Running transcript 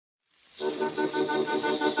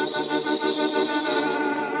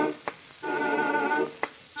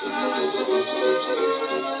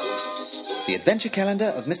Adventure Calendar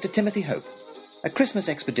of Mr. Timothy Hope. A Christmas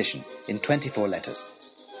Expedition in 24 letters.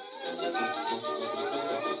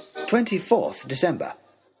 24th December.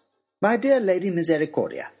 My dear Lady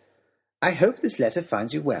Misericordia, I hope this letter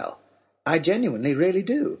finds you well. I genuinely really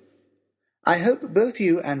do. I hope both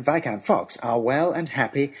you and Viscount Fox are well and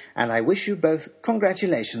happy, and I wish you both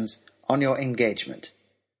congratulations on your engagement.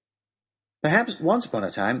 Perhaps once upon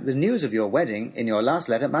a time the news of your wedding in your last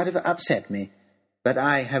letter might have upset me, but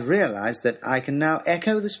I have realized that I can now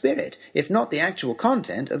echo the spirit, if not the actual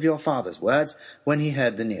content, of your father's words when he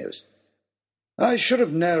heard the news. I should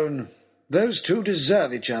have known. Those two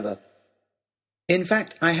deserve each other. In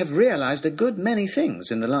fact, I have realized a good many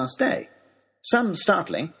things in the last day, some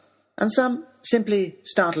startling, and some simply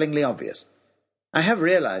startlingly obvious. I have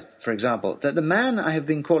realized, for example, that the man I have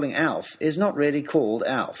been calling Alf is not really called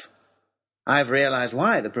Alf. I have realized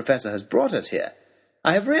why the Professor has brought us here.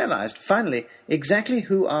 I have realized, finally, exactly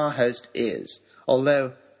who our host is,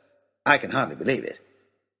 although I can hardly believe it.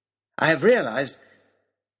 I have realized...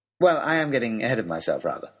 Well, I am getting ahead of myself,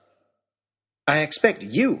 rather. I expect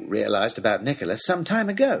you realized about Nicholas some time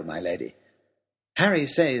ago, my lady. Harry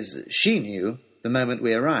says she knew the moment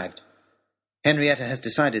we arrived. Henrietta has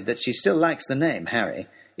decided that she still likes the name Harry,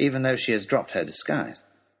 even though she has dropped her disguise.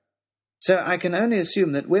 So I can only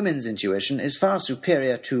assume that women's intuition is far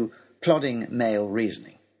superior to plodding male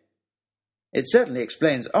reasoning. It certainly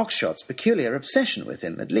explains Oxshot's peculiar obsession with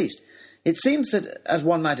him, at least. It seems that, as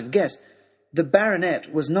one might have guessed, the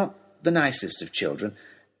Baronet was not the nicest of children,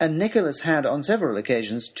 and Nicholas had on several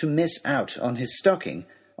occasions to miss out on his stocking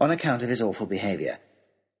on account of his awful behaviour.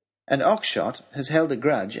 And Oxshott has held a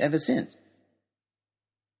grudge ever since.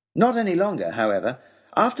 Not any longer, however.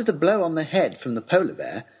 After the blow on the head from the polar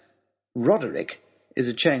bear, Roderick is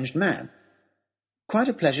a changed man. Quite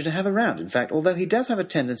a pleasure to have around, in fact, although he does have a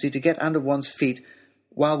tendency to get under one's feet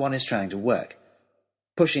while one is trying to work,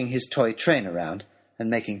 pushing his toy train around and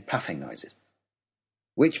making puffing noises.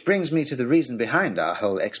 Which brings me to the reason behind our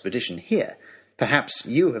whole expedition here. Perhaps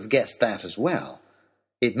you have guessed that as well.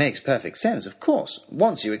 It makes perfect sense, of course,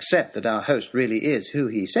 once you accept that our host really is who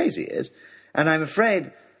he says he is, and I'm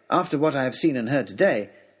afraid, after what I have seen and heard today,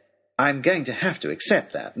 I'm going to have to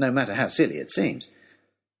accept that, no matter how silly it seems.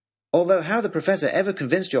 Although how the Professor ever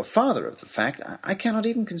convinced your father of the fact, I cannot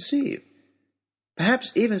even conceive.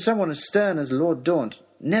 Perhaps even someone as stern as Lord Daunt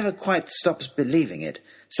never quite stops believing it,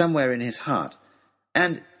 somewhere in his heart.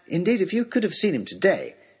 And, indeed, if you could have seen him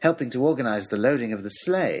today, helping to organize the loading of the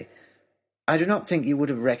sleigh, I do not think you would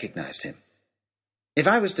have recognized him. If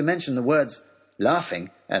I was to mention the words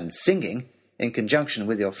laughing and singing in conjunction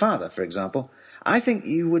with your father, for example, I think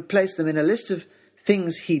you would place them in a list of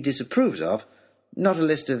things he disapproves of, not a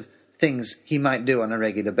list of things he might do on a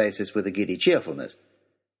regular basis with a giddy cheerfulness.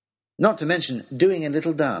 Not to mention doing a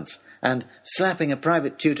little dance and slapping a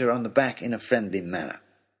private tutor on the back in a friendly manner.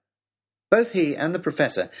 Both he and the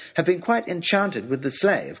Professor have been quite enchanted with the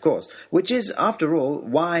sleigh, of course, which is, after all,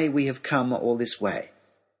 why we have come all this way.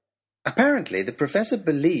 Apparently, the Professor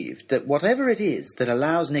believed that whatever it is that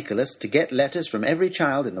allows Nicholas to get letters from every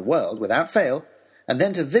child in the world without fail, and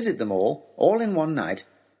then to visit them all in one night,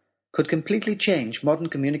 could completely change modern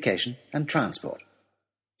communication and transport.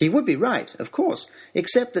 He would be right, of course,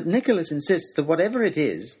 except that Nicholas insists that whatever it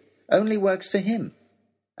is only works for him,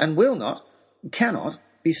 and will not, cannot,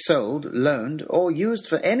 be sold, loaned, or used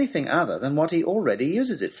for anything other than what he already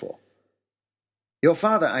uses it for. Your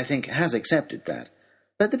father, I think, has accepted that,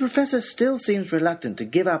 but the Professor still seems reluctant to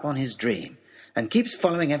give up on his dream, and keeps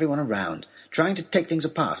following everyone around, trying to take things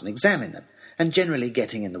apart and examine them, and generally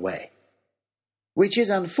getting in the way. Which is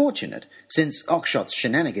unfortunate, since Oxshot's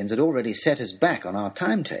shenanigans had already set us back on our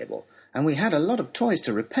timetable, and we had a lot of toys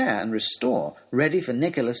to repair and restore, ready for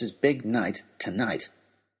Nicholas's big night tonight.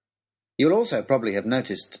 You'll also probably have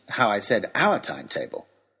noticed how I said our timetable.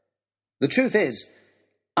 The truth is,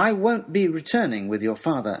 I won't be returning with your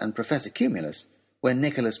father and Professor Cumulus when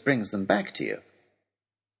Nicholas brings them back to you.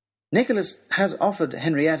 Nicholas has offered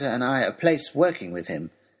Henrietta and I a place working with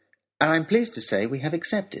him, and I'm pleased to say we have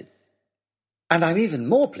accepted. And I'm even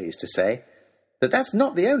more pleased to say that that's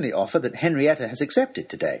not the only offer that Henrietta has accepted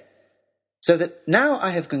today. So that now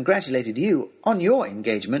I have congratulated you on your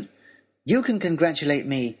engagement, you can congratulate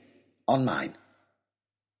me on mine.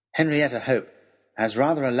 Henrietta Hope has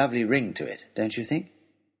rather a lovely ring to it, don't you think?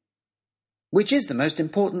 Which is the most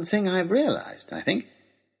important thing I've realized, I think.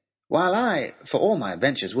 While I, for all my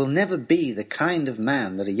adventures, will never be the kind of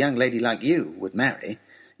man that a young lady like you would marry,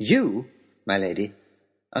 you, my lady,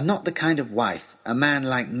 are not the kind of wife a man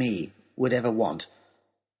like me would ever want,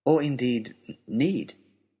 or indeed need.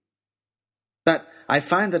 But I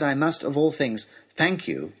find that I must, of all things, thank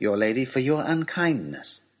you, your lady, for your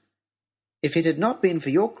unkindness. If it had not been for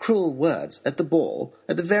your cruel words at the ball,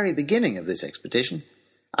 at the very beginning of this expedition,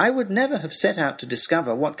 I would never have set out to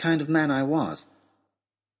discover what kind of man I was.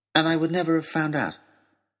 And I would never have found out.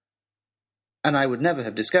 And I would never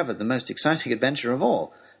have discovered the most exciting adventure of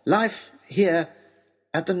all, life here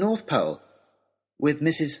at the North Pole with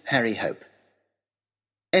Mrs. Harry Hope.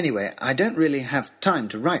 Anyway, I don't really have time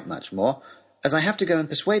to write much more, as I have to go and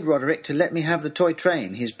persuade Roderick to let me have the toy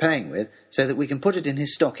train he's paying with so that we can put it in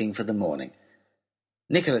his stocking for the morning.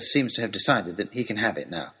 Nicholas seems to have decided that he can have it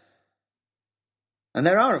now. And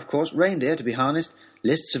there are, of course, reindeer to be harnessed,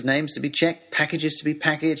 lists of names to be checked, packages to be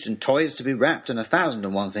packaged, and toys to be wrapped, and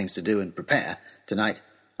 1,001 things to do and prepare tonight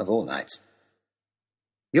of all nights.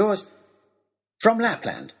 Yours, from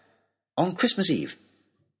Lapland, on Christmas Eve.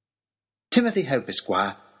 Timothy Hope,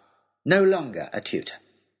 Esquire, no longer a tutor.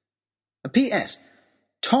 A P.S.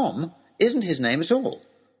 Tom isn't his name at all.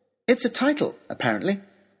 It's a title, apparently.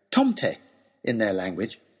 Tomte, in their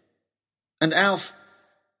language. And Alf,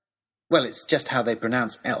 well, it's just how they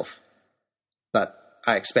pronounce elf. But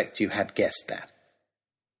I expect you had guessed that.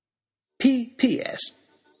 P.P.S.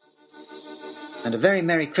 And a very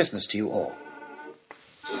Merry Christmas to you all.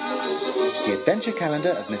 The Adventure Calendar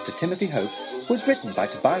of Mr. Timothy Hope was written by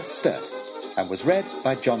Tobias Sturt and was read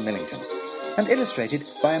by John Millington and illustrated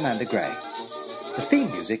by Amanda Gray. The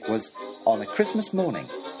theme music was On a Christmas Morning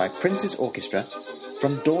by Prince's Orchestra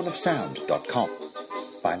from dawnofsound.com.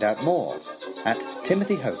 Find out more at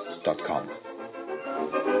timothyhope.com.